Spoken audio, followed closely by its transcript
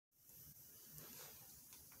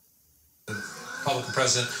Republican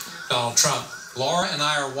President Donald Trump. Laura and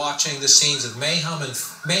I are watching the scenes of mayhem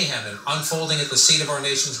and unfolding at the seat of our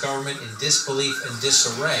nation's government in disbelief and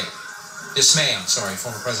dismay,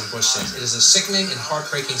 former President Bush says. It is a sickening and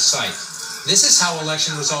heartbreaking sight. This is how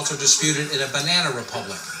election results are disputed in a banana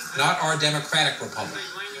republic, not our democratic republic.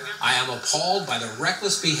 I am appalled by the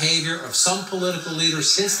reckless behavior of some political leaders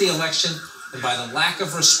since the election and by the lack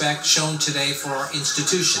of respect shown today for our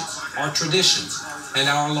institutions, our traditions, and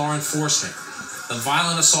our law enforcement. The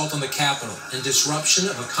violent assault on the Capitol and disruption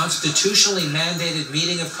of a constitutionally mandated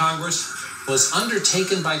meeting of Congress was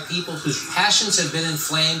undertaken by people whose passions have been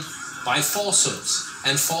inflamed by falsehoods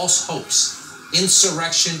and false hopes.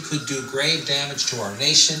 Insurrection could do grave damage to our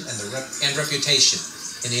nation and reputation.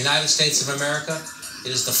 In the United States of America,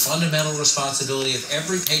 it is the fundamental responsibility of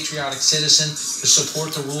every patriotic citizen to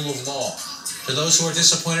support the rule of law. To those who are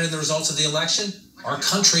disappointed in the results of the election, our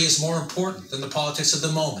country is more important than the politics of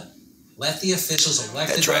the moment. Let the officials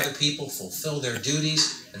elected by the people fulfill their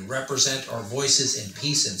duties and represent our voices in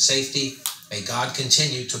peace and safety. May God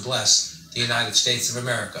continue to bless the United States of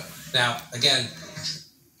America. Now, again,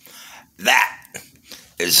 that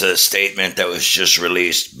is a statement that was just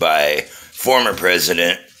released by former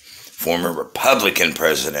Republican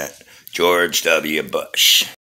President George W. Bush.